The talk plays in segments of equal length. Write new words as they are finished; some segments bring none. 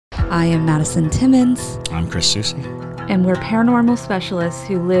I am Madison Timmons. I'm Chris Susie. And we're paranormal specialists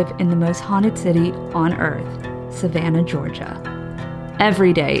who live in the most haunted city on earth, Savannah, Georgia.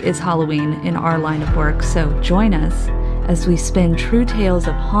 Every day is Halloween in our line of work, so join us as we spin true tales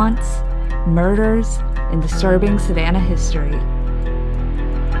of haunts, murders, and disturbing Savannah history.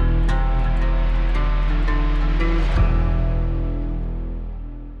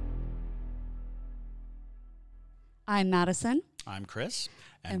 I'm Madison. I'm Chris.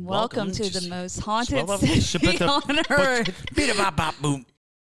 And welcome to the most haunted city on earth.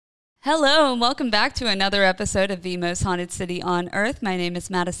 Hello, and welcome back to another episode of the most haunted city on earth. My name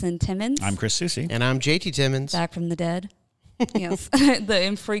is Madison Timmons. I'm Chris Susie. And I'm JT Timmons. Back from the dead. Yes, the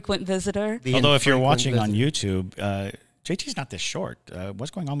infrequent visitor. Although if you're watching on YouTube, JT's not this short.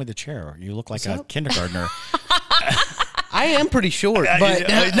 What's going on with the chair? You look like a kindergartner. I am pretty short,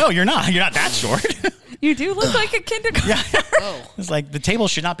 but... no, you're not. You're not that short. You do look like a kindergartner. Yeah. It's like the table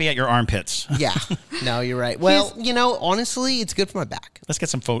should not be at your armpits. Yeah. No, you're right. Well, honestly, it's good for my back. Let's get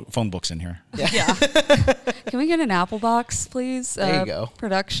some phone books in here. Yeah. Can we get an Apple box, please? There you go.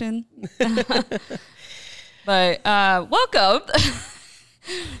 Production. But welcome.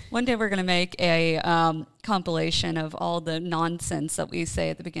 One day we're going to make a compilation of all the nonsense that we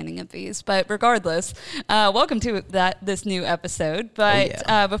say at the beginning of these. But regardless, welcome to this new episode.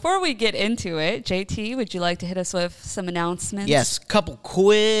 But before we get into it, JT, would you like to hit us with some announcements? Yes, couple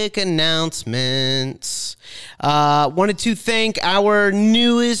quick announcements. Wanted to thank our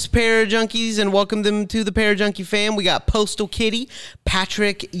newest Parajunkies and welcome them to the Parajunkie fam. We got Postal Kitty,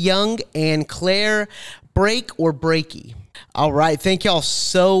 Patrick Young, and Claire Break or Breaky. All right. Thank y'all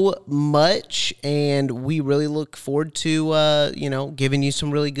so much. And we really look forward to, giving you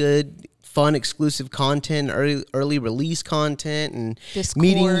some really good, fun, exclusive content, early release content, and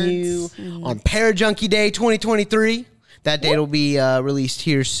meeting you on Parajunkie Day 2023. That date will be released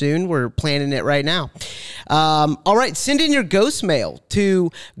here soon. We're planning it right now. All right. Send in your ghost mail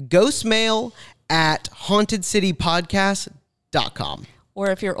to ghostmail@hauntedcitypodcast.com. Or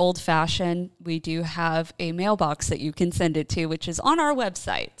if you're old-fashioned, we do have a mailbox that you can send it to, which is on our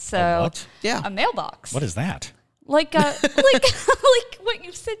website. So, a mailbox. What is that? Like what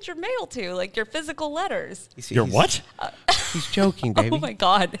you send your mail to, like your physical letters. Your what? He's joking, baby. Oh my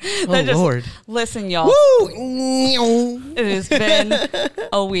God! Lord! Listen, y'all. Woo! It has been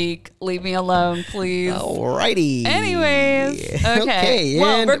a week. Leave me alone, please. Alrighty. Anyways, okay.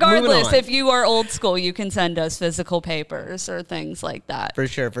 Well, regardless, if you are old school, you can send us physical papers or things like that. For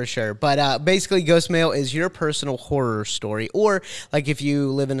sure. But basically, ghost mail is your personal horror story, or like if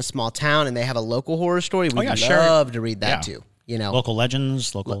you live in a small town and they have a local horror story, we'd love to read that too. Local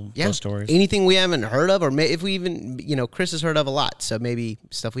legends, local ghost stories. Anything we haven't heard of, or if we even, Chris has heard of a lot, so maybe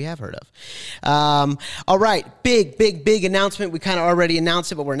stuff we have heard of. All right, big announcement. We kind of already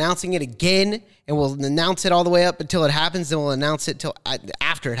announced it, but we're announcing it again, and we'll announce it all the way up until it happens, then we'll announce it till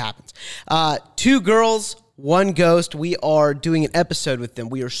after it happens. 2 girls, 1 ghost. We are doing an episode with them.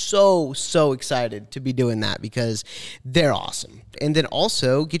 We are so excited to be doing that because they're awesome. And then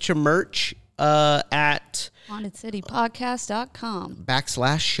also get your merch at HauntedCityPodcast.com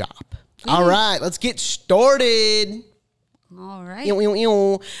 /shop. All right, let's get started. All right.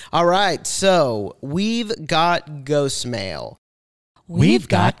 All right, so we've got ghost mail. We've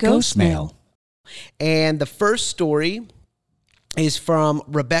got ghost mail. And the first story is from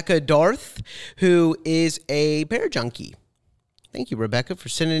Rebecca Darth, who is a Parajunkie. Thank you, Rebecca, for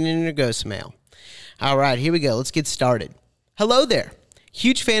sending in your ghost mail. All right, here we go. Let's get started. Hello there.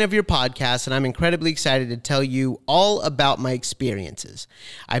 Huge fan of your podcast, and I'm incredibly excited to tell you all about my experiences.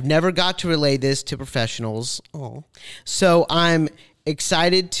 I've never got to relay this to professionals, so I'm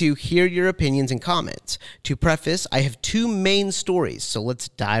excited to hear your opinions and comments. To preface, I have 2 main stories, so let's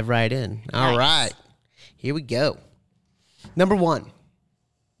dive right in. All right, here we go. Number 1.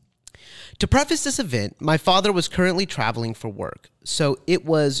 To preface this event, my father was currently traveling for work, so it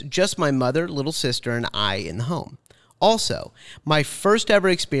was just my mother, little sister, and I in the home. Also, my first ever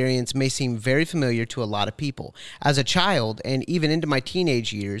experience may seem very familiar to a lot of people. As a child, and even into my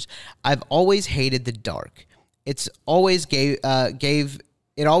teenage years, I've always hated the dark. It always gave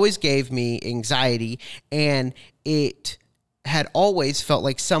me anxiety, and it had always felt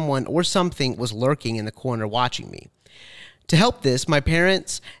like someone or something was lurking in the corner watching me. To help this, my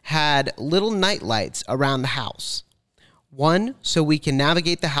parents had little night lights around the house. 1, so we can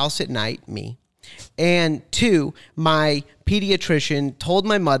navigate the house at night, me. And 2, my pediatrician told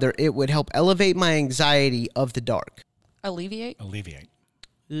my mother it would help elevate my anxiety of the dark. Alleviate.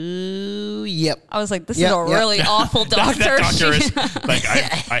 Ooh, yep. I was like, this is a really awful doctor. That doctor is like,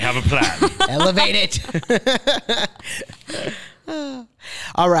 I have a plan. Elevate it.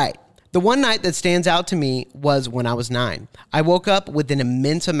 All right. The one night that stands out to me was when I was 9. I woke up with an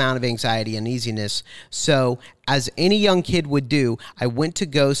immense amount of anxiety and uneasiness, so as any young kid would do, I went to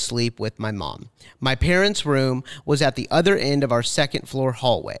go sleep with my mom. My parents' room was at the other end of our second floor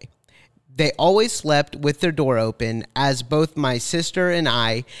hallway. They always slept with their door open, as both my sister and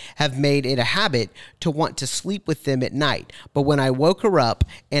I have made it a habit to want to sleep with them at night. But when I woke her up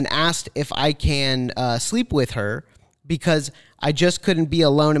and asked if I can sleep with her, because I just couldn't be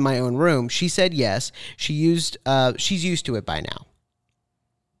alone in my own room, she said yes. She's used to it by now.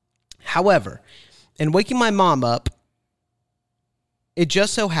 However, in waking my mom up, it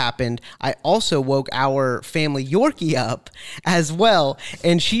just so happened I also woke our family Yorkie up as well,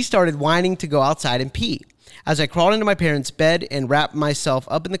 and she started whining to go outside and pee. As I crawled into my parents' bed and wrapped myself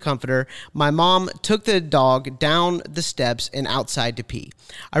up in the comforter, my mom took the dog down the steps and outside to pee.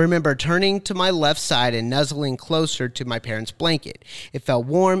 I remember turning to my left side and nuzzling closer to my parents' blanket. It felt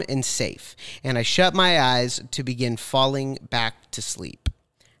warm and safe, and I shut my eyes to begin falling back to sleep.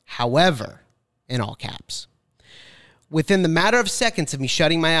 However, in all caps, within the matter of seconds of me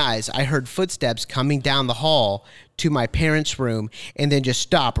shutting my eyes, I heard footsteps coming down the hall to my parents' room and then just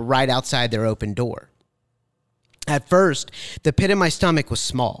stop right outside their open door. At first, the pit in my stomach was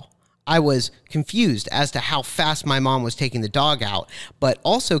small. I was confused as to how fast my mom was taking the dog out, but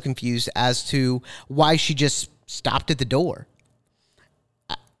also confused as to why she just stopped at the door.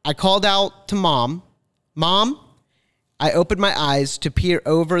 I called out to Mom. Mom? I opened my eyes to peer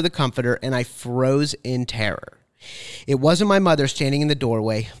over the comforter, and I froze in terror. It wasn't my mother standing in the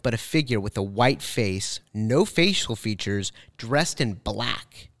doorway, but a figure with a white face, no facial features, dressed in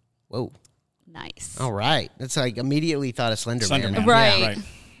black. Whoa. Nice. All right. That's like immediately thought of Slender Man. Right.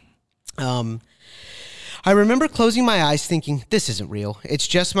 Yeah, right. I remember closing my eyes thinking, this isn't real. It's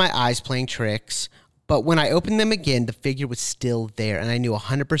just my eyes playing tricks. But when I opened them again, the figure was still there, and I knew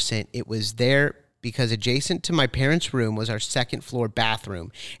 100% it was there because adjacent to my parents' room was our second floor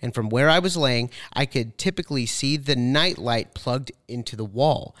bathroom. And from where I was laying, I could typically see the nightlight plugged into the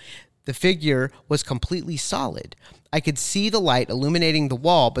wall. The figure was completely solid. I could see the light illuminating the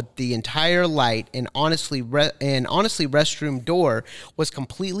wall, but the entire light and honestly restroom door was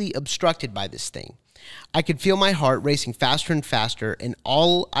completely obstructed by this thing. I could feel my heart racing faster and faster, and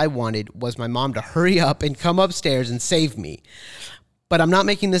all I wanted was my mom to hurry up and come upstairs and save me. But I'm not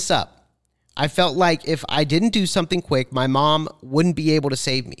making this up. I felt like if I didn't do something quick, my mom wouldn't be able to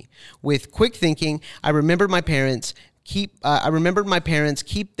save me. With quick thinking, I remembered my parents keep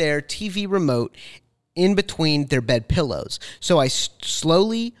their TV remote in between their bed pillows. So I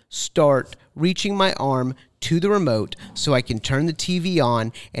slowly start reaching my arm to the remote so I can turn the TV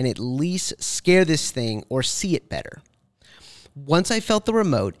on and at least scare this thing or see it better. Once I felt the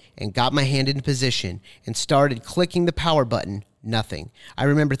remote and got my hand in position and started clicking the power button, nothing. I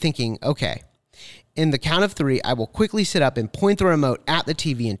remember thinking, okay, in the count of 3, I will quickly sit up and point the remote at the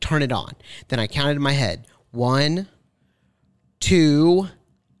TV and turn it on. Then I counted in my head, 1, 2,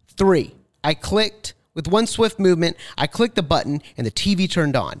 3. I clicked. With one swift movement, I clicked the button and the TV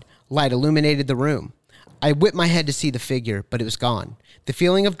turned on. Light illuminated the room. I whipped my head to see the figure, but it was gone. The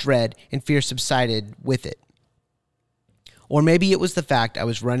feeling of dread and fear subsided with it. Or maybe it was the fact I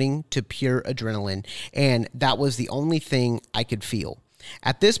was running to pure adrenaline, and that was the only thing I could feel.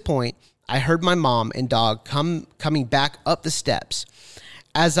 At this point, I heard my mom and dog coming back up the steps.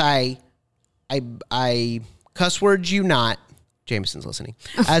 As I cuss words you not, Jameson's listening.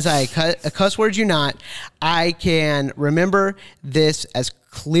 As I cuss words you not, I can remember this as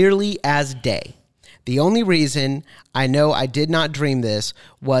clearly as day. The only reason I know I did not dream this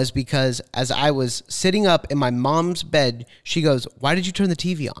was because as I was sitting up in my mom's bed, she goes, "Why did you turn the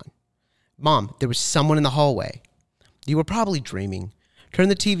TV on?" "Mom, there was someone in the hallway." "You were probably dreaming. Turn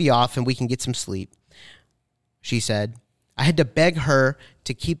the TV off and we can get some sleep," she said. I had to beg her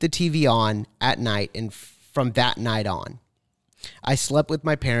to keep the TV on at night, and from that night on, I slept with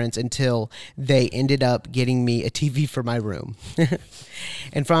my parents until they ended up getting me a TV for my room.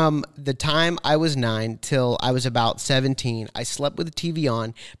 And from the time I was 9 till I was about 17, I slept with the TV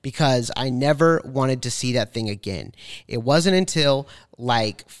on because I never wanted to see that thing again. It wasn't until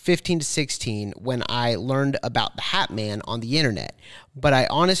like 15 to 16 when I learned about the Hat Man on the internet. But I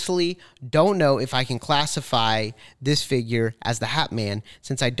honestly don't know if I can classify this figure as the Hat Man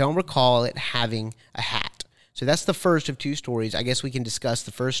since I don't recall it having a hat. So that's the first of 2 stories. I guess we can discuss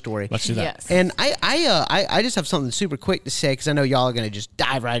the first story. Let's do that. Yes. And I just have something super quick to say because I know y'all are going to just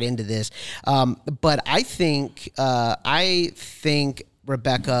dive right into this. But I think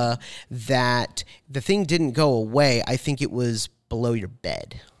Rebecca, that the thing didn't go away. I think it was below your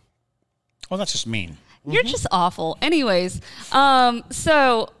bed. Well, that's just mean. You're just awful. Anyways,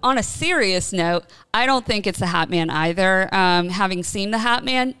 so on a serious note, I don't think it's the Hat Man either. Having seen the Hat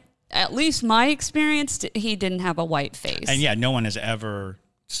Man, at least my experience, he didn't have a white face. And yeah, no one has ever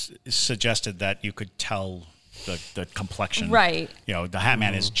suggested that you could tell the complexion. Right. You know, the Hat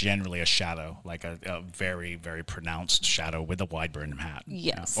Man is generally a shadow, like a very, very pronounced shadow with a wide brim hat.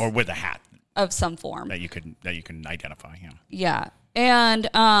 Yes. Or with a hat. Of some form. That you can identify, yeah. Yeah. And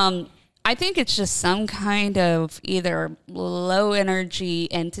I think it's just some kind of either low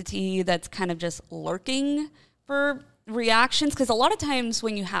energy entity that's kind of just lurking for reactions. Because a lot of times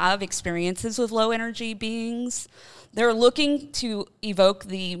when you have experiences with low energy beings, they're looking to evoke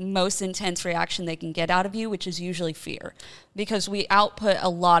the most intense reaction they can get out of you, which is usually fear. Because we output a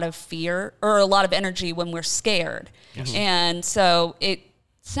lot of fear or a lot of energy when we're scared. Yes. And so it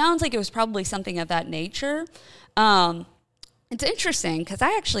sounds like it was probably something of that nature. It's interesting because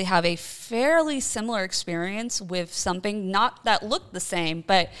I actually have a fairly similar experience with something not that looked the same,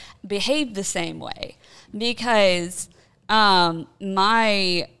 but behaved the same way. Because when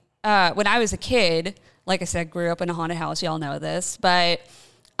I was a kid, like I said, grew up in a haunted house. Y'all know this, but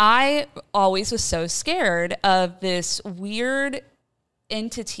I always was so scared of this weird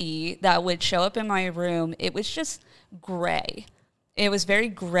entity that would show up in my room. It was just gray. It was very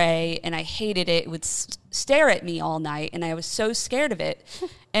gray, and I hated it. It would stare at me all night, and I was so scared of it.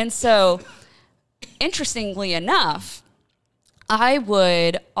 And so, interestingly enough, I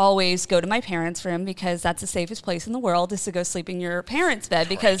would always go to my parents' room because that's the safest place in the world is to go sleep in your parents' bed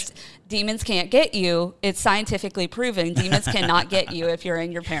because demons can't get you. It's scientifically proven. Demons cannot get you if you're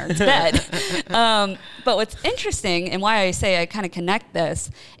in your parents' bed. But what's interesting and why I say I kind of connect this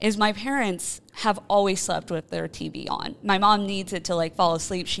is my parents have always slept with their TV on. My mom needs it to like fall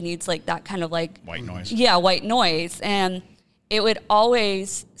asleep. She needs like that kind of like white noise. Yeah, white noise. And it would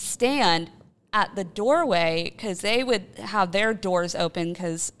always stand at the doorway because they would have their doors open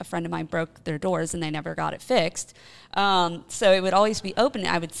because a friend of mine broke their doors and they never got it fixed. So it would always be open.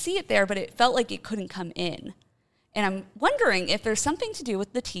 I would see it there, but it felt like it couldn't come in. And I'm wondering if there's something to do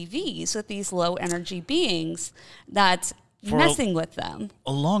with the TVs, with these low energy beings that's messing with them.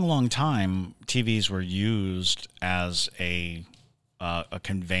 A long, long time, TVs were used as a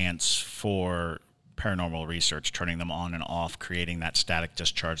conveyance for paranormal research, turning them on and off, creating that static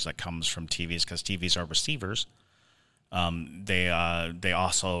discharge that comes from TVs because TVs are receivers. They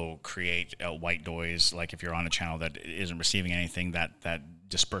also create white noise, like if you're on a channel that isn't receiving anything, that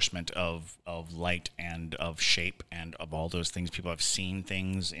disbursement of light and of shape and of all those things. People have seen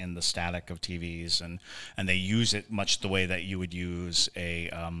things in the static of TVs, and they use it much the way that you would use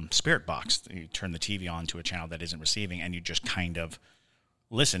a spirit box. You turn the TV on to a channel that isn't receiving, and you just kind of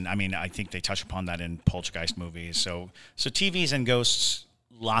listen. I mean, I think they touch upon that in poltergeist movies. So TVs and ghosts,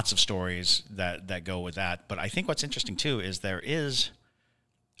 lots of stories that go with that. But I think what's interesting too is there is,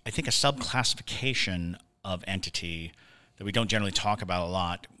 I think, a subclassification of entity that we don't generally talk about a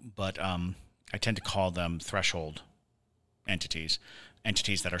lot, but I tend to call them threshold entities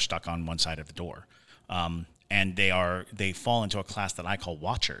that are stuck on one side of the door. And they fall into a class that I call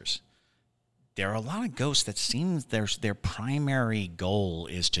watchers. There are a lot of ghosts that seem their primary goal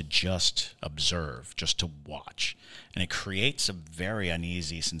is to just observe, just to watch. And it creates a very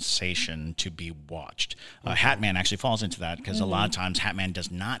uneasy sensation to be watched. Hat Man actually falls into that because a lot of times Hat Man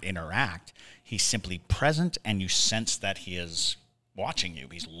does not interact. He's simply present, and you sense that he is watching you.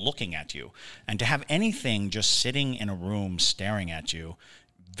 He's looking at you. And to have anything just sitting in a room staring at you,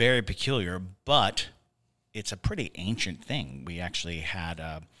 very peculiar, but it's a pretty ancient thing. We actually had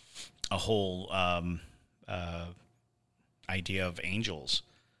a whole idea of angels,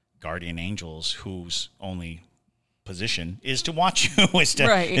 guardian angels, whose only position is to watch you,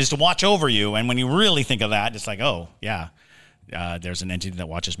 is to watch over you. And when you really think of that, it's like, oh, yeah, there's an entity that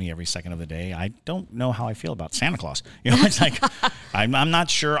watches me every second of the day. I don't know how I feel about Santa Claus. You know, it's like, I'm not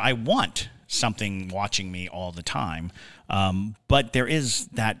sure I want something watching me all the time. But there is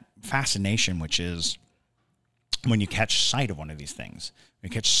that fascination, which is when you catch sight of one of these things, you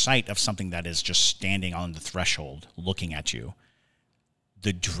catch sight of something that is just standing on the threshold looking at you,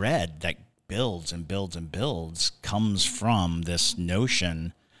 the dread that builds and builds and builds comes from this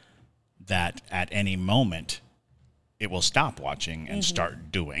notion that at any moment it will stop watching and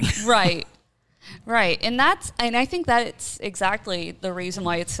start doing. Right. And I think that's exactly the reason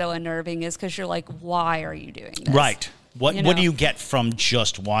why it's so unnerving is because you're like, why are you doing this? Right. What do you get from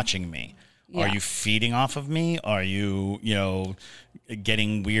just watching me? Yeah. Are you feeding off of me? Are you,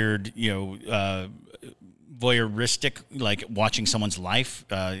 getting weird, voyeuristic, like watching someone's life?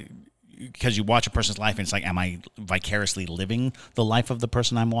 because you watch a person's life and it's like, am I vicariously living the life of the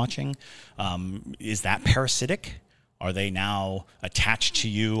person I'm watching? Is that parasitic? Are they now attached to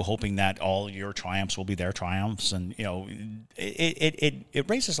you, hoping that all your triumphs will be their triumphs? And, it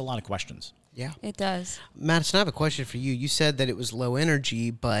raises a lot of questions. Yeah. It does. Madison, I have a question for you. You said that it was low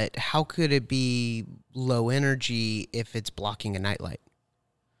energy, but how could it be low energy if it's blocking a nightlight?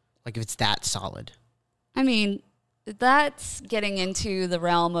 Like if it's that solid? I mean, that's getting into the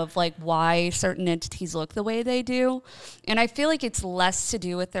realm of like why certain entities look the way they do. And I feel like it's less to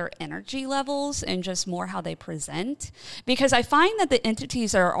do with their energy levels and just more how they present. Because I find that the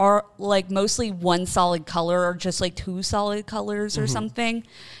entities are like mostly one solid color or just like two solid colors or something.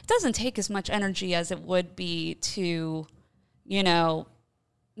 It doesn't take as much energy as it would be to,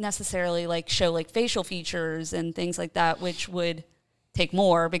 necessarily like show like facial features and things like that, which would take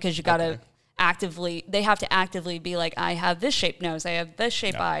more because you got to they have to actively be like, I have this shaped nose, I have this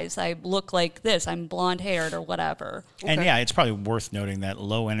shaped eyes, I look like this, I'm blonde haired or whatever. And it's probably worth noting that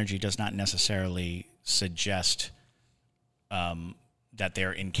low energy does not necessarily suggest that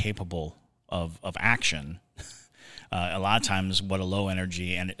they're incapable of action. A lot of times what a low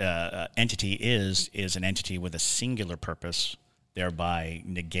energy entity is an entity with a singular purpose, thereby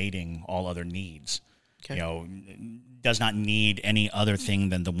negating all other needs. Okay. Does not need any other thing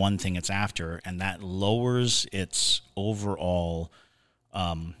than the one thing it's after, and that lowers its overall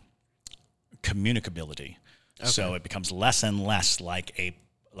communicability. Okay. So it becomes less and less like a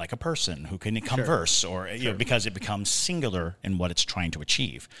person who can converse, or because it becomes singular in what it's trying to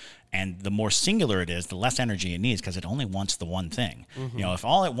achieve. And the more singular it is, the less energy it needs because it only wants the one thing. If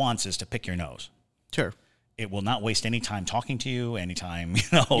all it wants is to pick your nose, it will not waste any time talking to you, anytime,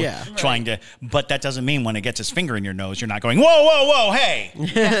 trying to. But that doesn't mean when it gets its finger in your nose, you're not going, whoa, whoa, whoa,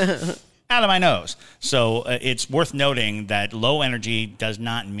 hey, out of my nose. So it's worth noting that low energy does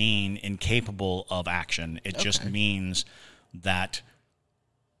not mean incapable of action. It just means that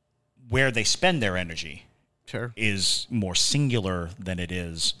where they spend their energy is more singular than it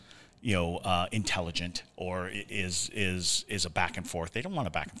is, intelligent, or is a back and forth. They don't want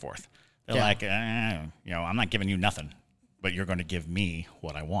a back and forth. They're like, I'm not giving you nothing, but you're going to give me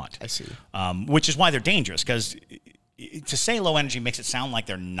what I want. I see. Which is why they're dangerous, because to say low energy makes it sound like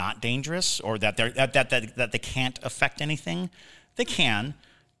they're not dangerous or that that they can't affect anything. They can.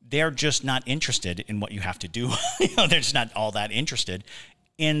 They're just not interested in what you have to do. They're just not all that interested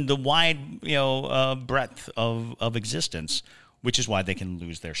in the wide, breadth of existence, which is why they can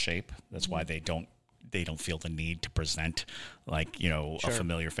lose their shape. That's why they don't feel the need to present like, a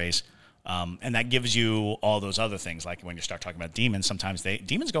familiar face. And that gives you all those other things. Like when you start talking about demons, sometimes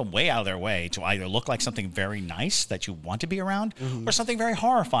demons go way out of their way to either look like something very nice that you want to be around, or something very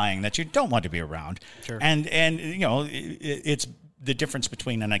horrifying that you don't want to be around. Sure. And it's the difference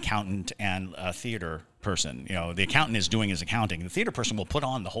between an accountant and a theater person. The accountant is doing his accounting. The theater person will put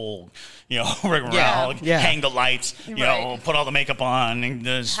on the whole, rigmarole, hang the lights, put all the makeup on, and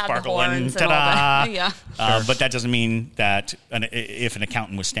the sparkle, and ta-da. But that doesn't mean that if an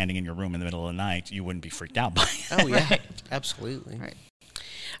accountant was standing in your room in the middle of the night, you wouldn't be freaked out by it. Oh, yeah. Absolutely. Right.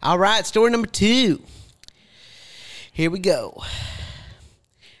 All right, story number 2. Here we go.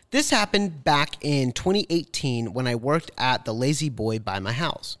 This happened back in 2018 when I worked at the Lazy Boy by my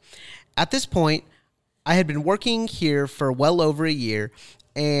house. At this point, I had been working here for well over a year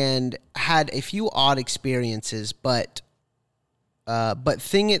and had a few odd experiences, but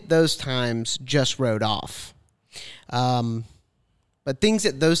things at those times just rode off.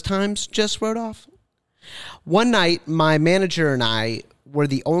 One night, my manager and I were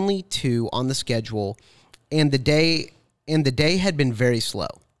the only two on the schedule, and the day had been very slow.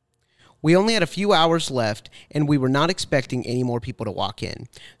 We only had a few hours left, and we were not expecting any more people to walk in.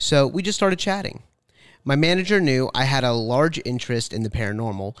 So we just started chatting. My manager knew I had a large interest in the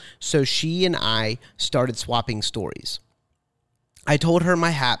paranormal, so she and I started swapping stories. I told her my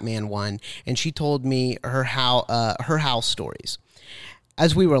Hat Man one, and she told me her house stories.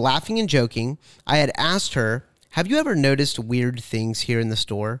 As we were laughing and joking, I had asked her, "Have you ever noticed weird things here in the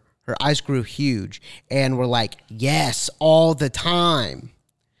store?" Her eyes grew huge and were like, "Yes, all the time."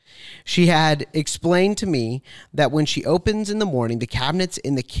 She had explained to me that when she opens in the morning, the cabinets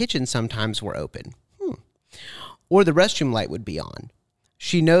in the kitchen sometimes were open. Or the restroom light would be on.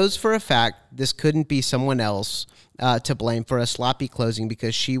 She knows for a fact this couldn't be someone else to blame for a sloppy closing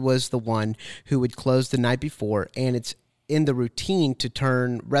because she was the one who would close the night before, and it's in the routine to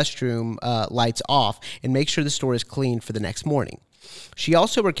turn restroom lights off and make sure the store is clean for the next morning. She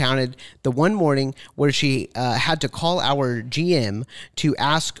also recounted the one morning where she had to call our GM to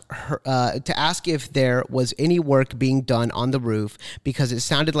ask if there was any work being done on the roof because it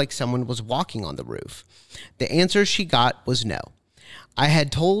sounded like someone was walking on the roof. The answer she got was no. I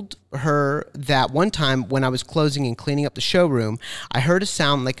had told her that one time when I was closing and cleaning up the showroom, I heard a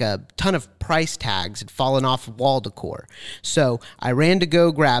sound like a ton of price tags had fallen off wall decor. So I ran to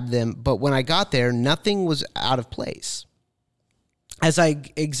go grab them, but when I got there, nothing was out of place. As I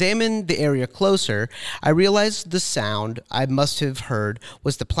examined the area closer, I realized the sound I must have heard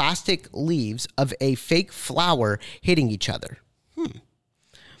was the plastic leaves of a fake flower hitting each other.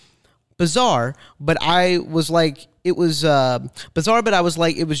 Bizarre, but I was like, it was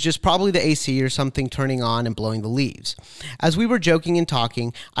just probably the AC or something turning on and blowing the leaves. As we were joking and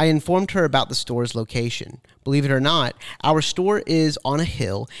talking, I informed her about the store's location. Believe it or not, our store is on a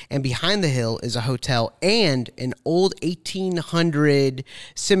hill, and behind the hill is a hotel and an old 1800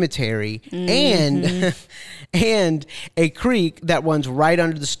 cemetery and a creek that runs right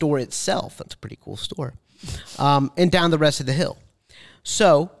under the store itself. That's a pretty cool store. And down the rest of the hill.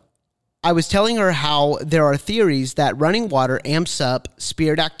 So I was telling her how there are theories that running water amps up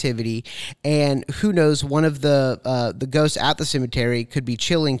spirit activity, and who knows, one of the ghosts at the cemetery could be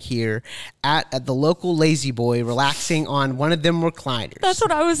chilling here at the local lazy boy, relaxing on one of them recliners. That's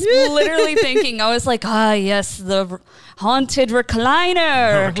what I was literally thinking. I was like, yes, the haunted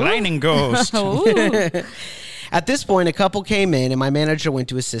recliner. Reclining ghost. At this point, a couple came in, and my manager went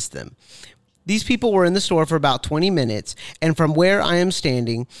to assist them. These people were in the store for about 20 minutes, and from where I am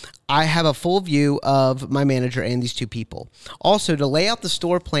standing, I have a full view of my manager and these two people. Also, to lay out the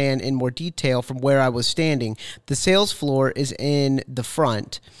store plan in more detail from where I was standing, the sales floor is in the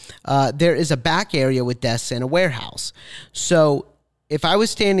front. There is a back area with desks and a warehouse. So if I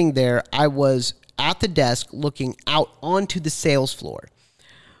was standing there, I was at the desk looking out onto the sales floor.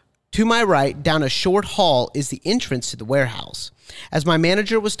 To my right, down a short hall, is the entrance to the warehouse. As my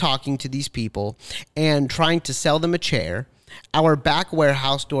manager was talking to these people and trying to sell them a chair, our back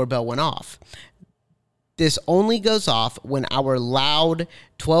warehouse doorbell went off. This only goes off when our loud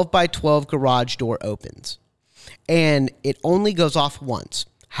 12x12 garage door opens. And it only goes off once.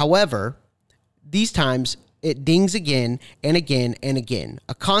 However, these times it dings again and again and again.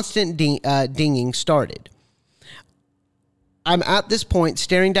 A constant dinging started. I'm at this point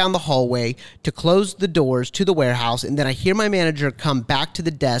staring down the hallway to close the doors to the warehouse, and then I hear my manager come back to the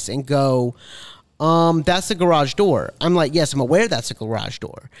desk and go, that's the garage door. I'm like, yes, I'm aware that's a garage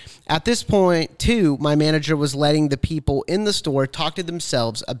door. At this point, too, my manager was letting the people in the store talk to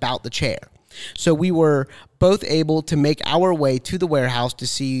themselves about the chair. So we were both able to make our way to the warehouse to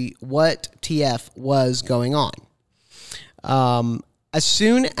see what TF was going on. As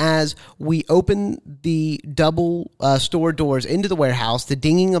soon as we opened the double store doors into the warehouse, the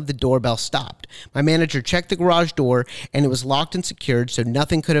dinging of the doorbell stopped. My manager checked the garage door, and it was locked and secured, so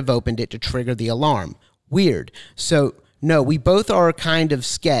nothing could have opened it to trigger the alarm. Weird. So, no, we both are kind of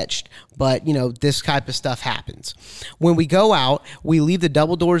sketched, but, this type of stuff happens. When we go out, we leave the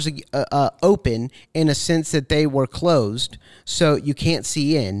double doors open in a sense that they were closed, so you can't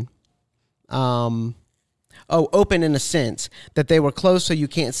see in. Open in a sense that they were closed so you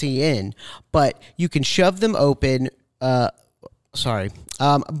can't see in, but you can shove them open. But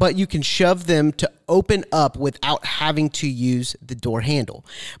you can shove them to open up without having to use the door handle.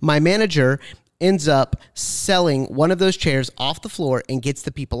 My manager ends up selling one of those chairs off the floor and gets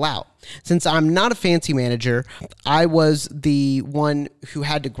the people out. Since I'm not a fancy manager, I was the one who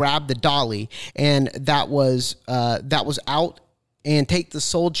had to grab the dolly, and that was out and take the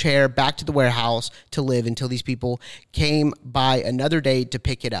sold chair back to the warehouse to live until these people came by another day to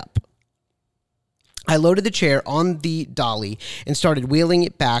pick it up. I loaded the chair on the dolly and started wheeling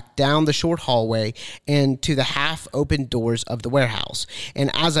it back down the short hallway and to the half-open doors of the warehouse. And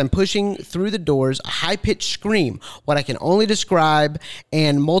as I'm pushing through the doors, a high-pitched scream, what I can only describe,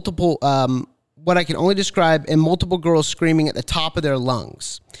 and multiple girls screaming at the top of their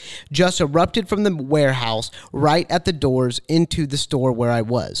lungs, just erupted from the warehouse right at the doors into the store where I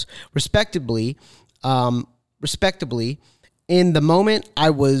was. Respectively, in the moment,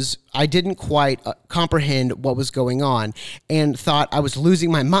 I didn't quite comprehend what was going on and thought I was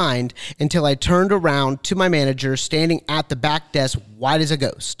losing my mind until I turned around to my manager standing at the back desk, white as a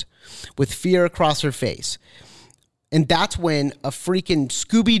ghost, with fear across her face. And that's when a freaking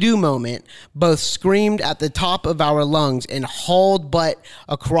Scooby-Doo moment both screamed at the top of our lungs and hauled butt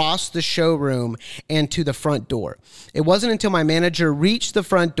across the showroom and to the front door. It wasn't until my manager reached the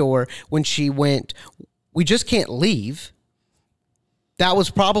front door when she went, "We just can't leave." that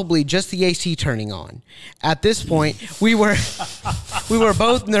was probably just the AC turning on. At this point, we were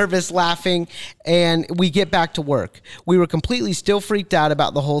both nervous, laughing, and we get back to work. We were completely still freaked out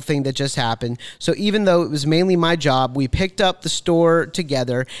about the whole thing that just happened. So even though it was mainly my job, we picked up the store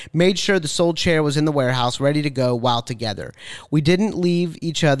together, made sure the sold chair was in the warehouse, ready to go while together. We didn't leave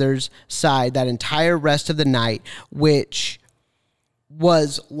each other's side that entire rest of the night, which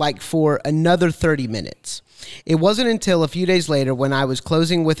was like for another 30 minutes. It wasn't until a few days later when I was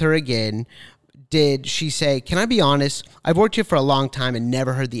closing with her again did she say, "Can I be honest? I've worked here for a long time and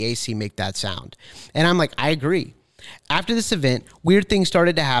never heard the AC make that sound." And I'm like, I agree. After this event, weird things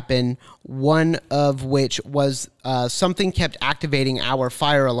started to happen, one of which was something kept activating our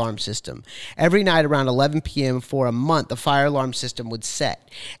fire alarm system. Every night around 11 p.m. for a month, the fire alarm system would set,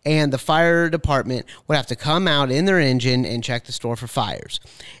 and the fire department would have to come out in their engine and check the store for fires.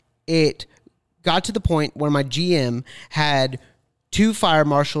 It got to the point where my GM had 2 fire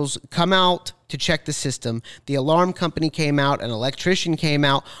marshals come out to check the system. The alarm company came out, an electrician came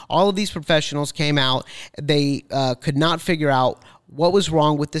out, all of these professionals came out. They could not figure out what was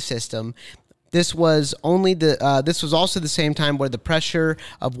wrong with the system. This was also the same time where the pressure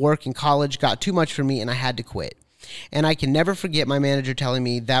of work in college got too much for me and I had to quit. And I can never forget my manager telling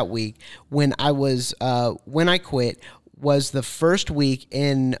me that week when I quit was the first week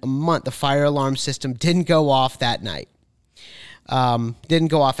in a month the fire alarm system didn't go off that night.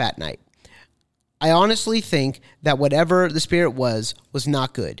 I honestly think that whatever the spirit was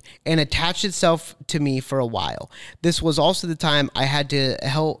not good and attached itself to me for a while. This was also the time I had to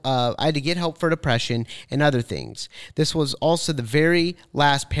get help for depression and other things. This was also the very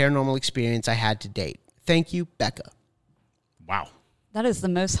last paranormal experience I had to date. Thank you, Becca. Wow. That is the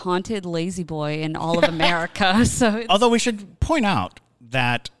most haunted lazy boy in all of America. Although we should point out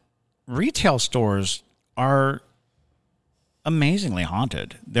that retail stores are amazingly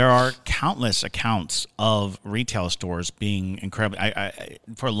haunted. There are countless accounts of retail stores being incredible. I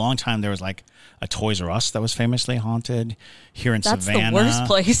for a long time there was like a Toys R Us that was famously haunted here in Savannah. That's the worst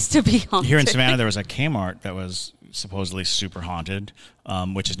place to be haunted. Here in Savannah there was a Kmart that was supposedly super haunted,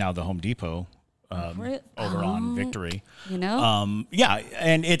 which is now the Home Depot over on Victory. You know? Yeah,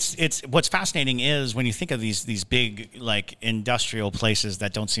 and it's what's fascinating is when you think of these big like industrial places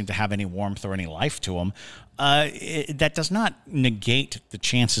that don't seem to have any warmth or any life to them, that does not negate the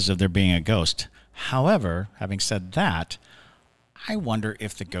chances of there being a ghost. However, having said that, I wonder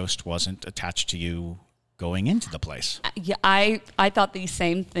if the ghost wasn't attached to you going into the place. Yeah, I thought the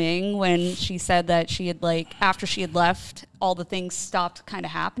same thing when she said that she had after she had left, all the things stopped kind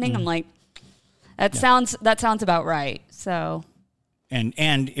of happening. I'm like, that sounds about right. So, and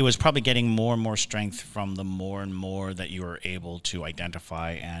it was probably getting more and more strength from the more and more that you were able to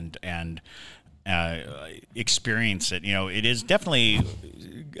identify and experience it. You know, it is definitely,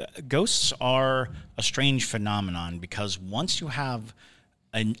 ghosts are a strange phenomenon because once you have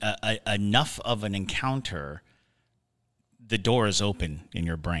enough of an encounter, the door is open in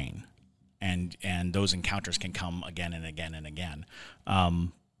your brain, and those encounters can come again and again and again.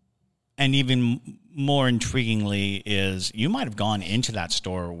 And even more intriguingly is you might have gone into that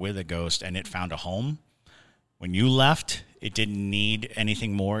store with a ghost and it found a home. When you left, it didn't need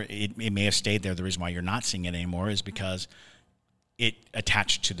anything more. It may have stayed there. The reason why you're not seeing it anymore is because it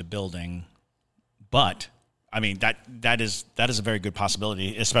attached to the building. But I mean that is a very good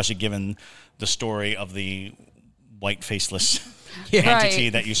possibility, especially given the story of the white faceless entity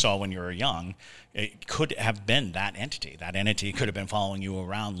that you saw when you were young. It could have been that entity. That entity could have been following you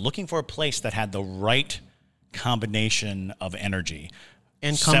around, looking for a place that had the right combination of energy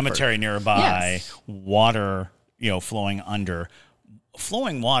and cemetery nearby, water, flowing under.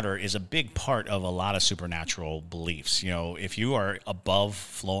 Flowing water is a big part of a lot of supernatural beliefs. If you are above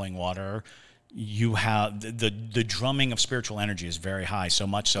flowing water, you have the drumming of spiritual energy is very high, so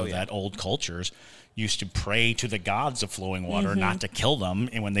much so that old cultures used to pray to the gods of flowing water not to kill them,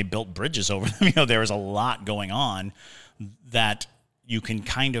 and when they built bridges over them, there was a lot going on that you can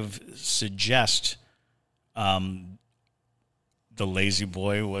kind of suggest. The lazy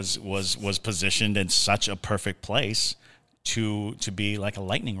boy was positioned in such a perfect place to be like a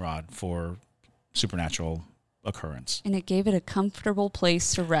lightning rod for supernatural occurrence. And it gave it a comfortable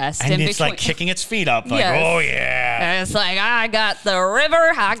place to rest. And it's like kicking its feet up, like, oh yeah. And it's like, I got the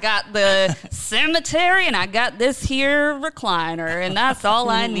river, I got the cemetery, and I got this here recliner, and that's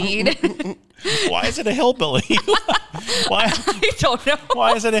all I need. Why is it a hillbilly? Why? I don't know.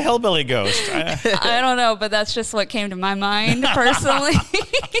 Why is it a hillbilly ghost? I don't know, but that's just what came to my mind personally.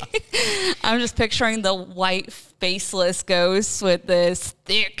 I'm just picturing the white faceless ghost with this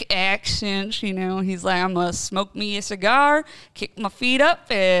thick accent. You know, he's like, I'm gonna smoke me a cigar, kick my feet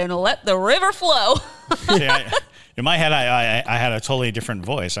up, and let the river flow. See, in my head, I had a totally different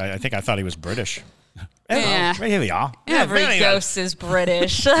voice. I think I thought he was British. Yeah. Here we are. Every Yeah, ghost is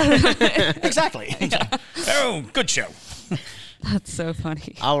British. Exactly. Oh, good show. That's so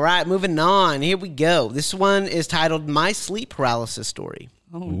funny. All right, moving on. Here we go. This one is titled My Sleep Paralysis Story.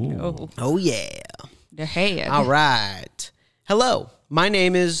 Oh, no. Oh, yeah. The head. All right. Hello, my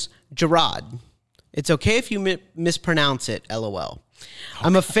name is Gerard. It's okay if you mispronounce it, LOL.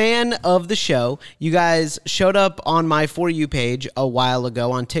 I'm a fan of the show. You guys showed up on my For You page a while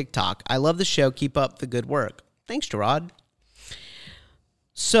ago on TikTok. I love the show. Keep up the good work. Thanks, Gerard.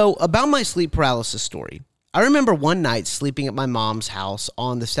 So, about my sleep paralysis story. I remember one night sleeping at my mom's house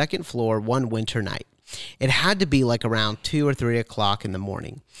on the second floor one winter night. It had to be like around 2 or 3 o'clock in the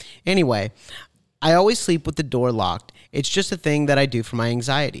morning. Anyway, I always sleep with the door locked. It's just a thing that I do for my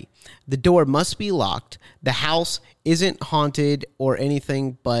anxiety. The door must be locked. The house isn't haunted or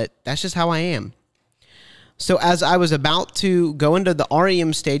anything, but that's just how I am. So as I was about to go into the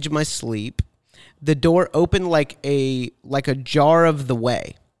REM stage of my sleep, the door opened like a jar of the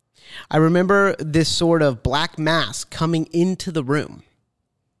way. I remember this sort of black mass coming into the room.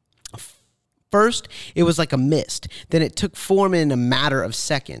 First, it was like a mist. Then it took form in a matter of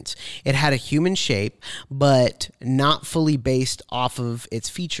seconds. It had a human shape, but not fully based off of its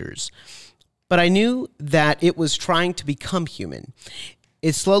features. But I knew that it was trying to become human.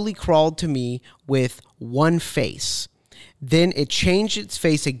 It slowly crawled to me with one face. Then it changed its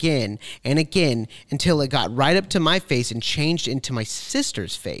face again and again until it got right up to my face and changed into my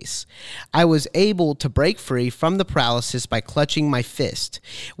sister's face. I was able to break free from the paralysis by clutching my fist.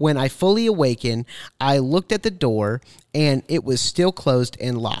 When I fully awakened, I looked at the door and it was still closed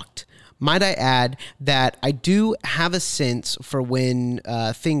and locked. Might I add that I do have a sense for when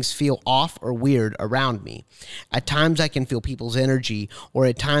things feel off or weird around me. At times I can feel people's energy, or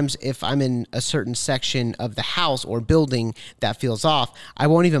at times if I'm in a certain section of the house or building that feels off, I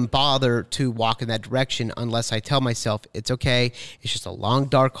won't even bother to walk in that direction unless I tell myself it's okay, it's just a long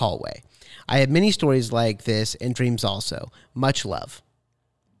dark hallway. I have many stories like this and dreams also. Much love.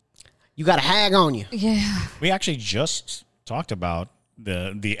 You got a hag on you. Yeah. We actually just talked about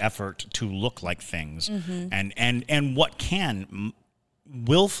the effort to look like things, and what can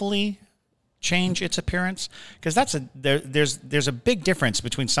willfully change its appearance, because there's a big difference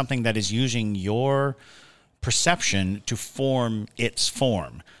between something that is using your perception to form its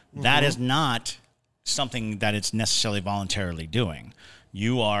form. That is not something that it's necessarily voluntarily doing.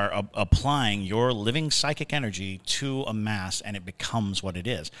 You are applying your living psychic energy to a mass, and it becomes what it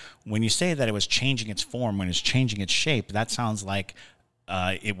is. When you say that it was changing its form, when it's changing its shape, that sounds like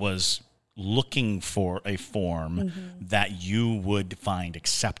it was looking for a form that you would find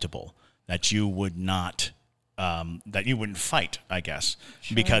acceptable, that you would not, that you wouldn't fight, I guess,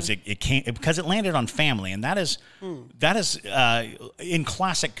 because it landed on family, and that is in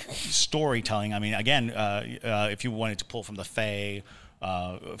classic storytelling. I mean, again, if you wanted to pull from the Fae,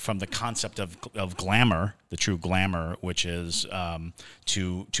 from the concept of glamour, the true glamour, which is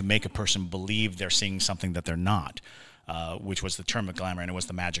to make a person believe they're seeing something that they're not. Which was the term of glamour, and it was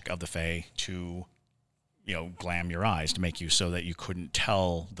the magic of the Fae to, glam your eyes, to make you so that you couldn't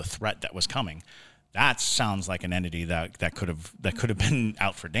tell the threat that was coming. That sounds like an entity that could have been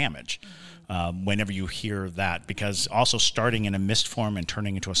out for damage. Whenever you hear that, because also starting in a mist form and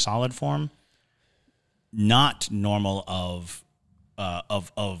turning into a solid form, not normal of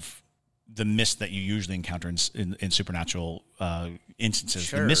the mist that you usually encounter in supernatural instances.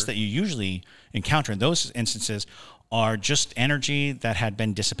 Sure. The mist that you usually encounter in those instances are just energy that had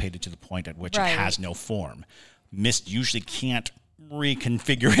been dissipated to the point at which it has no form. Mist usually can't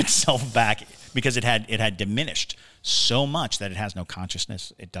reconfigure itself back because it had diminished so much that it has no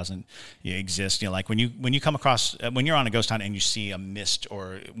consciousness. It doesn't exist. Like when you come across, when you're on a ghost hunt and you see a mist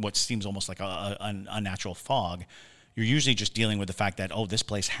or what seems almost like an unnatural fog, you're usually just dealing with the fact that, this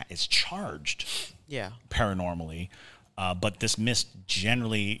place is charged paranormally. But this mist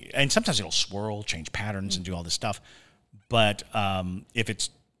generally, and sometimes it'll swirl, change patterns, and do all this stuff. But if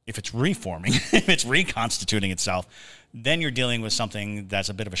it's reforming, if it's reconstituting itself, then you're dealing with something that's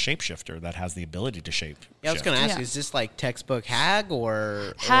a bit of a shapeshifter that has the ability to shape. Yeah, I was going to ask, is this like textbook hag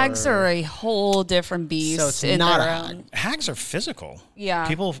or... Hags are a whole different beast. So it's not a hag. Hags are physical. Yeah.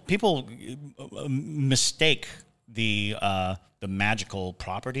 People mistake the magical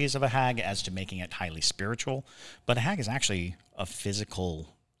properties of a hag as to making it highly spiritual, but a hag is actually a physical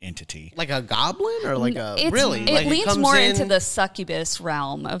entity. Like a goblin, or like a It like leans comes more in- into the succubus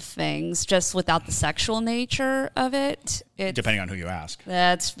realm of things, just without the sexual nature of it. Depending on who you ask.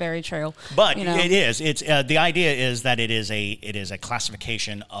 That's very true. But you know? it is. It's the idea is that it is a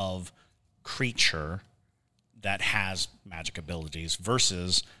classification of creature that has magic abilities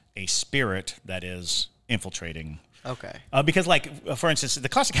versus a spirit that is infiltrating. Okay. Because, like, for instance, the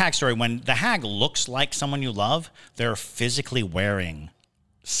classic hag story, when the hag looks like someone you love, they're physically wearing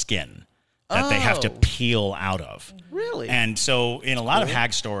skin that they have to peel out of. Really? And so in a lot of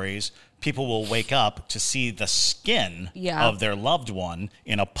hag stories, people will wake up to see the skin of their loved one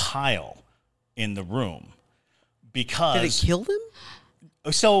in a pile in the room. Because Did it kill them?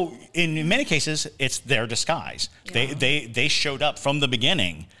 So in many cases, it's their disguise. Yeah. They showed up from the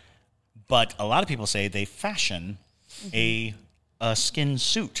beginning, but a lot of people say they fashion a skin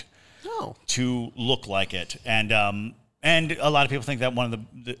suit to look like it. And a lot of people think that one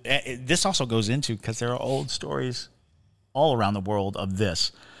of this also goes into, because there are old stories all around the world of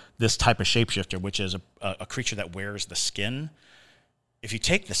this type of shapeshifter, which is a creature that wears the skin. If you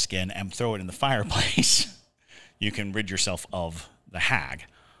take the skin and throw it in the fireplace, you can rid yourself of the hag.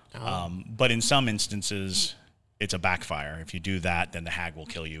 But in some instances, it's a backfire. If you do that, then the hag will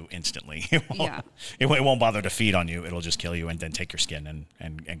kill you instantly. It won't bother to feed on you. It'll just kill you and then take your skin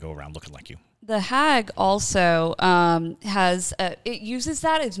and go around looking like you. The hag also has it uses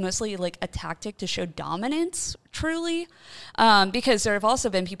that as mostly like a tactic to show dominance, truly, because there have also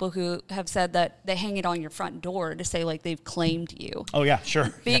been people who have said that they hang it on your front door to say like they've claimed you. Oh yeah,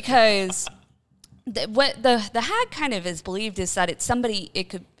 sure. Because what the hag kind of is believed is that it's somebody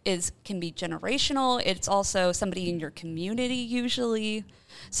can be generational. It's also somebody in your community usually.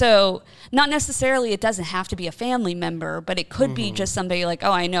 So not necessarily, it doesn't have to be a family member, but it could be just somebody like,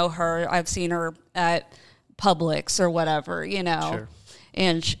 oh, I know her. I've seen her at Publix or whatever, you know,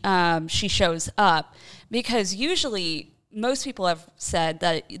 and she shows up, because usually most people have said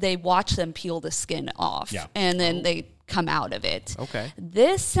that they watch them peel the skin off and then they come out of it. Okay.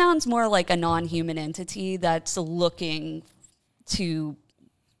 This sounds more like a non-human entity that's looking to,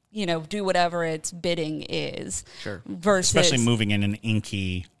 you know, do whatever its bidding is. Sure. Versus, especially moving in an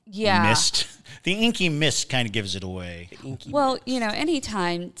inky mist. The inky mist kind of gives it away. Well, you know,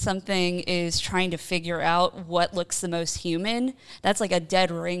 anytime something is trying to figure out what looks the most human, that's like a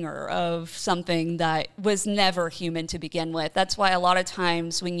dead ringer of something that was never human to begin with. That's why a lot of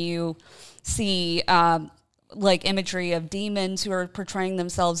times when you see like imagery of demons who are portraying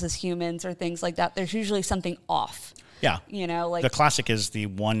themselves as humans or things like that, there's usually something off. Yeah. You know, like the classic is the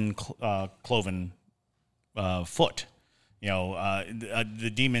one cloven foot. You know, the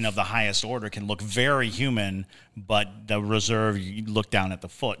demon of the highest order can look very human, but the reserve, you look down at the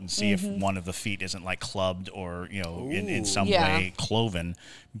foot and see if one of the feet isn't like clubbed or, you know, in some way cloven,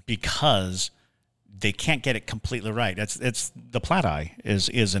 because they can't get it completely right. It's the Plat Eye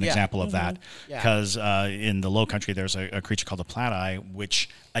is an example of that, because in the Low Country there's a creature called the Plat Eye, which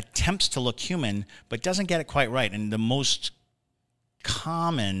attempts to look human but doesn't get it quite right. And the most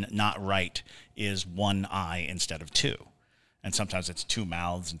common not right is one eye instead of two, and sometimes it's two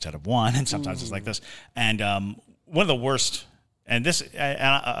mouths instead of one, and sometimes it's like this. And one of the worst, and this,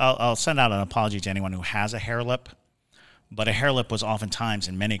 I'll send out an apology to anyone who has a hair lip, but a hair lip was oftentimes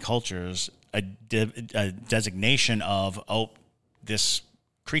in many cultures a designation of, oh, this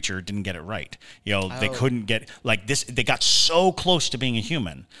creature didn't get it right. You know, they couldn't get, like this, they got so close to being a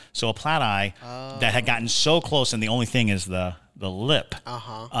human. So a Plat Eye that had gotten so close, and the only thing is the lip.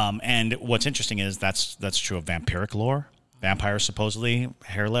 And what's interesting is that's true of vampiric lore. Vampires supposedly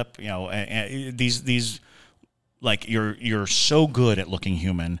hair lip. You know, these like you're so good at looking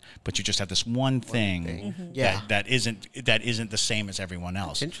human, but you just have this one thing that isn't the same as everyone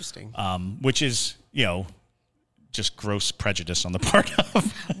else. That's interesting. Which is, you know, just gross prejudice on the part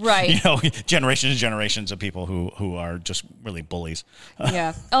of right. You know, generations and generations of people who are just really bullies.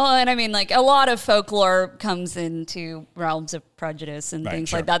 Yeah. Oh, and I mean, like, a lot of folklore comes into realms of prejudice and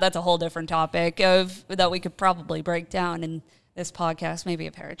things like that. That's a whole different topic that we could probably break down in this podcast, maybe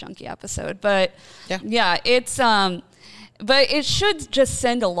a Parajunkie episode. But yeah, it's but it should just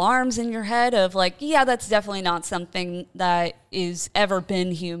send alarms in your head of like, yeah, that's definitely not something that is ever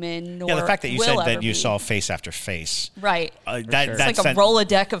been human. Nor the fact that you said that you be. saw face after face, right? That's like a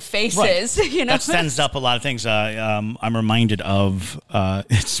Rolodeck of faces. Right. You know, that sends up a lot of things. I'm reminded of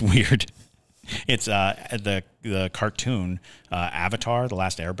it's weird. It's the cartoon Avatar: The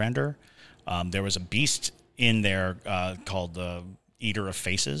Last Airbender. There was a beast in there called the Eater of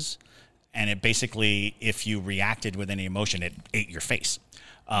Faces. and it basically, if you reacted with any emotion, it ate your face.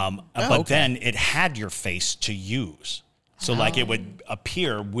 But okay. then it had your face to use. So like it would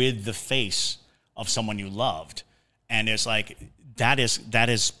appear with the face of someone you loved. And it's like, that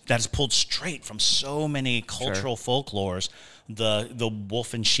is pulled straight from so many cultural folklores. The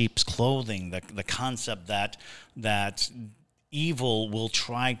wolf in sheep's clothing, the concept that evil will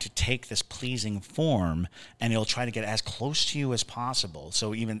try to take this pleasing form, and it'll try to get as close to you as possible.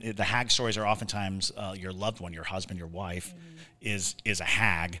 So even the hag stories are oftentimes your loved one, your husband, your wife, is a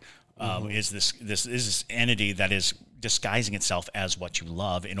hag. Is this entity that is disguising itself as what you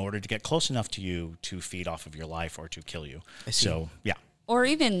love in order to get close enough to you to feed off of your life or to kill you. So yeah. Or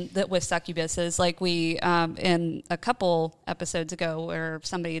even with succubuses, like we in a couple episodes ago, where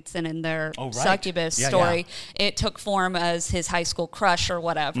somebody had sent in their succubus story, it took form as his high school crush or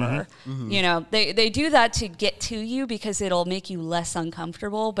whatever. You know, they do that to get to you because it'll make you less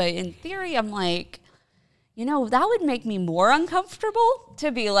uncomfortable. But in theory, I'm like, you know, that would make me more uncomfortable to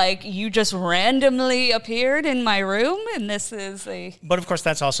be like, you just randomly appeared in my room and this is a... But of course,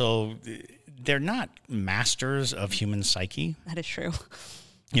 that's also... They're not masters of human psyche. That is true.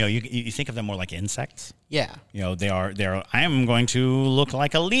 You know, you think of them more like insects. Yeah. You know, they're. I am going to look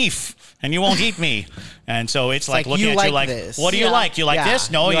like a leaf, and you won't eat me. And so it's like looking at you like, this. What do you like? You like this?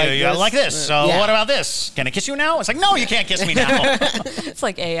 No, you like this. So what about this? Can I kiss you now? It's like, no, you can't kiss me now. It's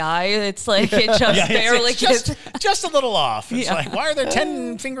like AI. It's like it just barely gets... Just a little off. It's like, why are there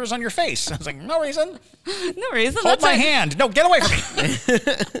 10 fingers on your face? I was like, no reason. No reason. Hold my hand. No, get away from me.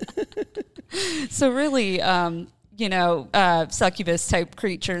 So really... you know, succubus type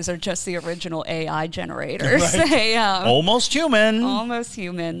creatures are just the original AI generators. Right. Almost human. Almost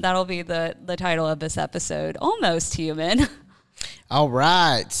human. That'll be the title of this episode. Almost human. All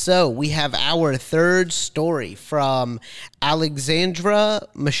right. So we have our third story from Alexandra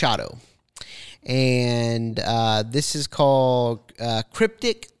Machado. And this is called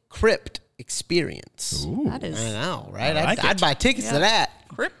Cryptic Crypt Experience. Ooh. That is... I know, right? I'd buy tickets to that.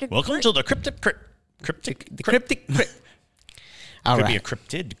 Welcome to the Cryptic Crypt. Cryptic Crypt. All Could right. be a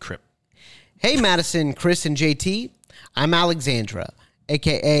cryptid crypt. Hey, Madison, Chris, and JT. I'm Alexandra,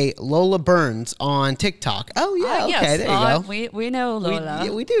 a.k.a. Lola Burns on TikTok. Oh, yeah, okay, yes. there you go. We know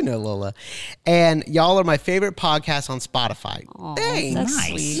Lola. We do know Lola. And y'all are my favorite podcast on Spotify. Aw, Thanks. that's Nice.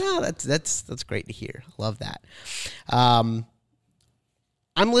 sweet. No, that's great to hear. Love that. I'm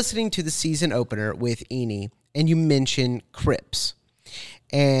listening to the season opener with Eni, and you mentioned crypts.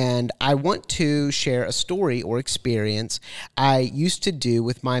 And I want to share a story or experience I used to do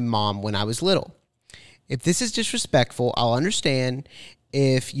with my mom when I was little. If this is disrespectful, I'll understand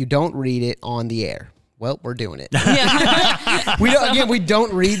if you don't read it on the air. Well, we're doing it. Yeah. We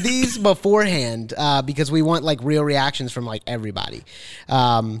don't read these beforehand because we want like real reactions from like everybody.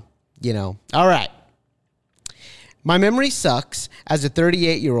 You know, all right. My memory sucks as a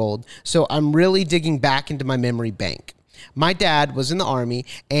 38-year-old, so I'm really digging back into my memory bank. My dad was in the Army,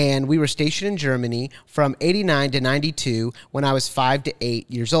 and we were stationed in Germany from 89 to 92 when I was 5 to 8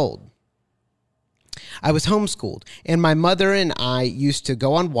 years old. I was homeschooled, and my mother and I used to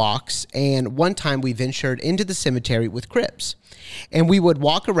go on walks, and one time we ventured into the cemetery with crypts. And we would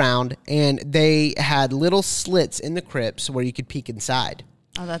walk around, and they had little slits in the crypts where you could peek inside.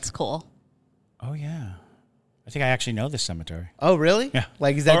 Oh, that's cool. Oh, yeah. I think I actually know this cemetery. Oh, really? Yeah.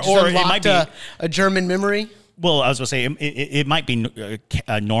 Like, is that Or just it might unlocked a German memory? Well, I was going to say, it might be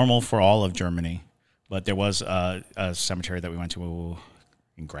normal for all of Germany, but there was a cemetery that we went to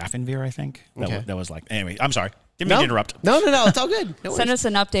in Grafenwehr, I think. That was like, anyway, I'm sorry. Didn't mean to interrupt. No, it's all good. No Send worries. us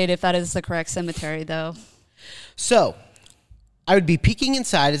an update if that is the correct cemetery, though. So, I would be peeking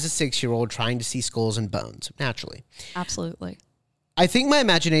inside as a 6-year-old trying to see skulls and bones, naturally. Absolutely. I think my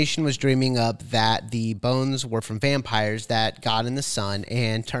imagination was dreaming up that the bones were from vampires that got in the sun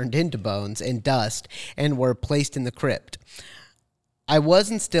and turned into bones and dust and were placed in the crypt. I was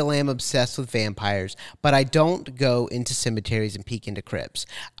and still am obsessed with vampires, but I don't go into cemeteries and peek into crypts.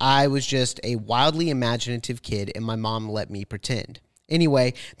 I was just a wildly imaginative kid, and my mom let me pretend.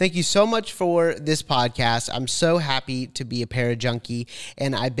 Anyway, thank you so much for this podcast. I'm so happy to be a parajunkie,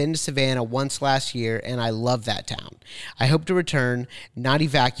 and I've been to Savannah once last year, and I love that town. I hope to return, not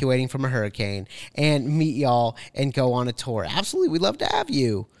evacuating from a hurricane, and meet y'all and go on a tour. Absolutely, we'd love to have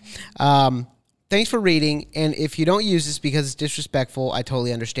you. Thanks for reading, and if you don't use this because it's disrespectful, I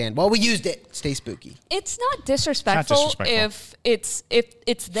totally understand. Well, we used it. Stay spooky. It's not disrespectful, if it's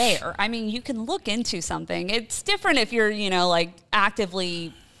there. I mean, you can look into something. It's different if you're, like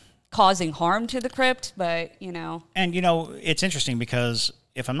actively causing harm to the crypt, but, And, it's interesting because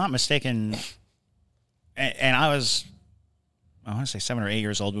if I'm not mistaken, and I was I want to say 7 or 8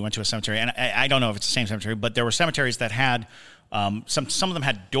 years old, we went to a cemetery, and I don't know if it's the same cemetery, but there were cemeteries that had some of them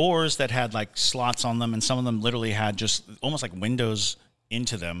had doors that had like slots on them, and some of them literally had just almost like windows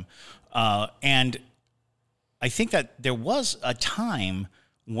into them. And I think that there was a time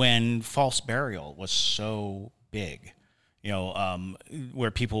when false burial was so big, where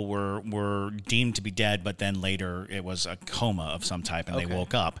people were deemed to be dead, but then later it was a coma of some type and they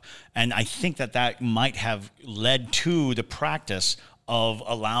woke up. And I think that might have led to the practice of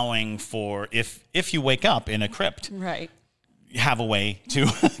allowing for, if you wake up in a crypt, Right. have a way to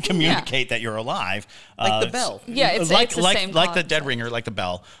communicate that you're alive. Like the bell. Yeah, it's the same like the concept. dead ringer, like the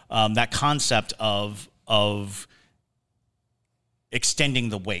bell. That concept of extending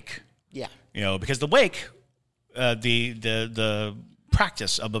the wake. Yeah. Because the wake, the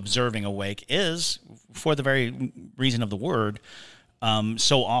practice of observing a wake is, for the very reason of the word,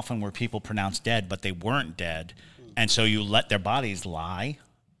 so often where people pronounced dead, but they weren't dead, and so you let their bodies lie,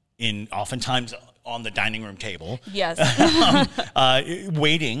 oftentimes on the dining room table. Yes.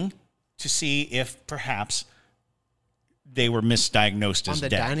 Waiting to see if perhaps they were misdiagnosed as On the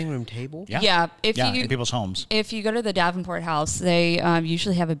dead. dining room table? Yeah. Yeah, in people's homes. If you go to the Davenport house, they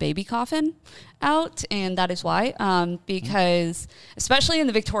usually have a baby coffin out, and that is why, because especially in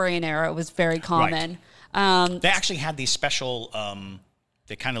the Victorian era, it was very common. They actually had these special,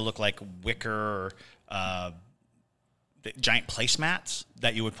 they kind of look like wicker, the giant placemats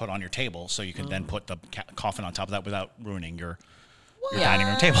that you would put on your table, so you could then put the coffin on top of that without ruining your dining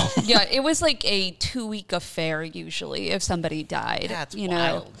room table. Yeah, it was like a 2-week affair usually if somebody died. That's you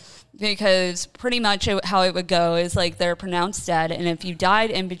wild. know, because pretty much how it would go is like they're pronounced dead, and if you died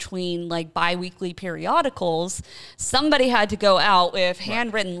in between like biweekly periodicals, somebody had to go out with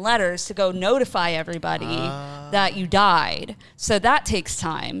handwritten letters to go notify everybody that you died. So that takes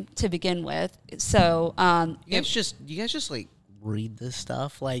time to begin with. So You guys just like read this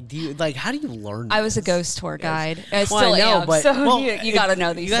stuff? Like, how do you learn I was a this? ghost tour guide. I Well, still I know, am. but- So well, you got to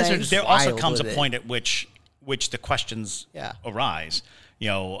know these you guys are things. just- There also wild comes a with it. point at which the questions arise.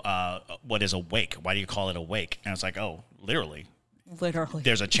 What is awake? Why do you call it awake? And it's like, oh, literally. Literally.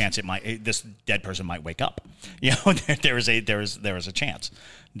 There's a chance this dead person might wake up. There is a chance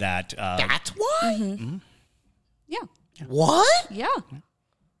that That's why? Mm-hmm. Yeah. What? Yeah.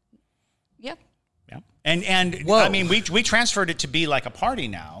 Yeah. yeah. And Whoa. I mean, we transferred it to be like a party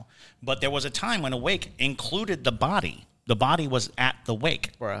now, but there was a time when a wake included the body. The body was at the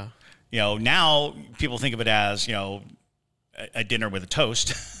wake. Bruh. Now people think of it as, a dinner with a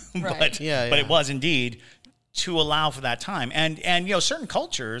toast, Right. but but it was indeed to allow for that time. And certain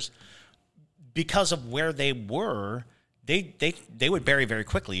cultures, because of where they were, they would bury very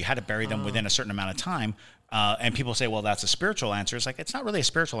quickly. You had to bury them within a certain amount of time. And people say, well, that's a spiritual answer. It's like, it's not really a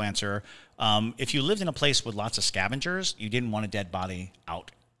spiritual answer. If you lived in a place with lots of scavengers, you didn't want a dead body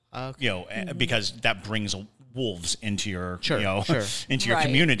out, because that brings wolves into your, into your Right.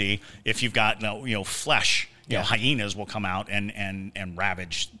 community. If you've got, flesh, hyenas will come out and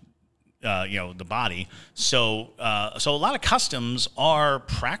ravage, the body. So a lot of customs are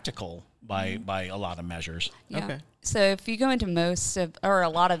practical by a lot of measures. Yeah. Okay. So if you go into a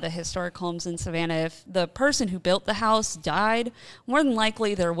lot of the historic homes in Savannah, if the person who built the house died, more than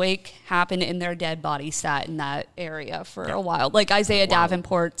likely their wake happened and their dead body sat in that area for a while. Like Isaiah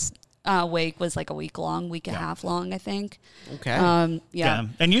Davenport's wake was like a week and a half long, I think. Okay. Yeah.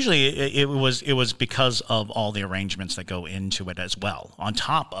 And usually it was because of all the arrangements that go into it as well. On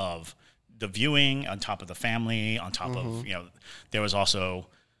top of the viewing, on top of the family, on top of, there was also,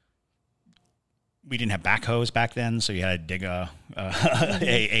 we didn't have backhoes back then, so you had to dig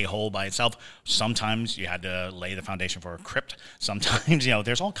a hole by itself. Sometimes you had to lay the foundation for a crypt. Sometimes,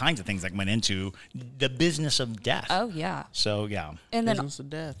 there's all kinds of things that went into the business of death. Oh, yeah. So, yeah. And then Business of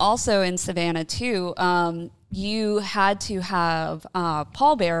death. also in Savannah, too, you had to have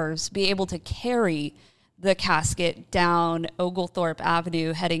pallbearers be able to carry the casket down Oglethorpe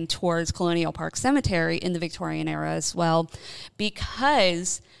Avenue heading towards Colonial Park Cemetery in the Victorian era as well,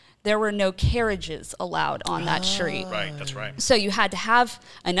 because there were no carriages allowed on that street. Right, that's right. So you had to have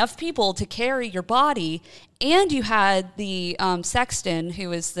enough people to carry your body, and you had the sexton, who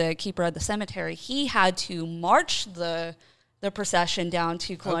was the keeper of the cemetery. He had to march the procession down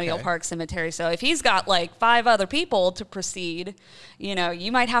to Colonial Park Cemetery. So if he's got like 5 other people to proceed,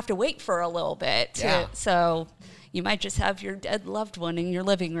 you might have to wait for a little bit. So you might just have your dead loved one in your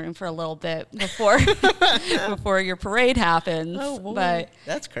living room for a little bit before before your parade happens. Oh, boy. But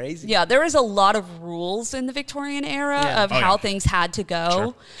That's crazy. yeah, there was a lot of rules in the Victorian era of how things had to go.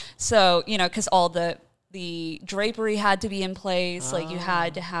 Sure. So, because all the drapery had to be in place. Like you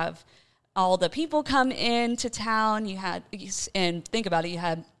had to have all the people come into town. And think about it, you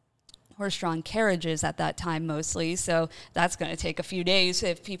had horse-drawn carriages at that time mostly, so that's going to take a few days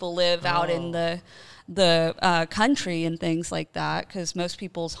if people live out in the country and things like that, because most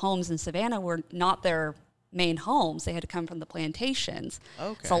people's homes in Savannah were not their main homes. They had to come from the plantations.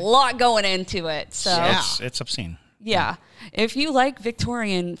 Okay. It's a lot going into it. So yeah. It's obscene. Yeah. If you like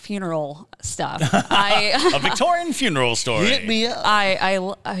Victorian funeral stuff, a Victorian funeral story. Hit me up.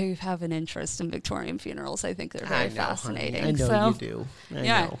 I have an interest in Victorian funerals. I think they're very fascinating. Honey. I know you do. I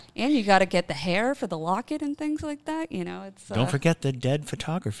know. And you got to get the hair for the locket and things like that. You know, it's don't forget the dead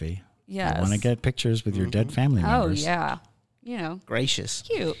photography. Yes. You want to get pictures with your dead family members. Oh yeah. You know, gracious,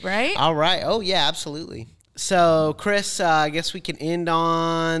 cute, right? All right. Oh yeah, absolutely. So, Chris, I guess we can end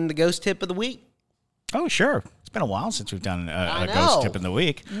on the ghost tip of the week. Oh, sure. It's been a while since we've done a ghost tip of the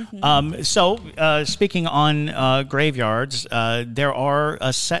week. So, speaking on graveyards, there are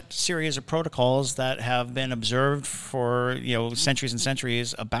a set series of protocols that have been observed for centuries and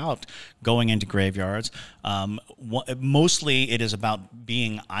centuries about going into graveyards. Mostly, it is about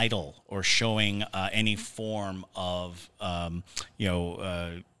being idle or showing any form of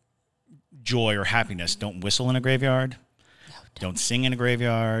joy or happiness. Don't whistle in a graveyard. No, don't sing in a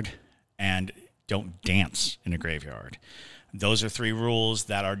graveyard, and don't dance in a graveyard. Those are 3 rules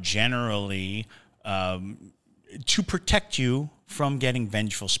that are generally to protect you from getting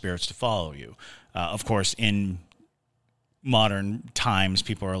vengeful spirits to follow you. Of course, in modern times,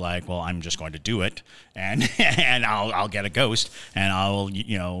 people are like, well, I'm just going to do it, and I'll get a ghost, and I'll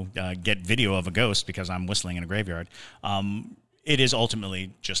get video of a ghost because I'm whistling in a graveyard. It is ultimately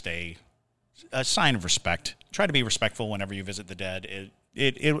just a sign of respect. Try to be respectful whenever you visit the dead.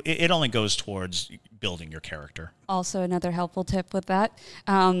 It only goes towards building your character. Also, another helpful tip with that,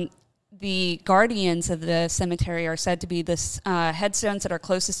 the guardians of the cemetery are said to be the headstones that are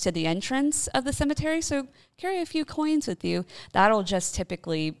closest to the entrance of the cemetery. So carry a few coins with you. That'll just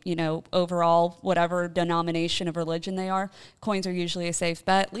typically, overall, whatever denomination of religion they are, coins are usually a safe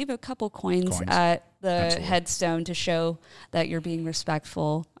bet. Leave a couple coins at the headstone to show that you're being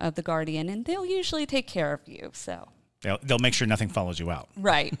respectful of the guardian, and they'll usually take care of you. So they'll make sure nothing follows you out.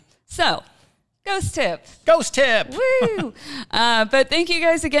 Right. So, ghost tip. Ghost tip. Woo! But thank you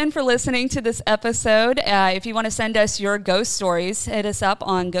guys again for listening to this episode. If you want to send us your ghost stories, hit us up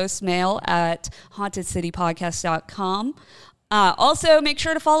on ghostmail@hauntedcitypodcast.com. Also, make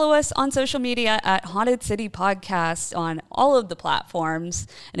sure to follow us on social media at Haunted City Podcast on all of the platforms.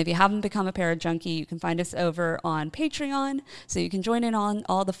 And if you haven't become a Parajunkie, you can find us over on Patreon, so you can join in on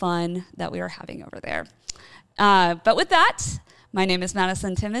all the fun that we are having over there. But with that, my name is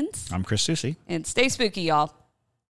Madison Timmons. I'm Chris Susi. And stay spooky, y'all.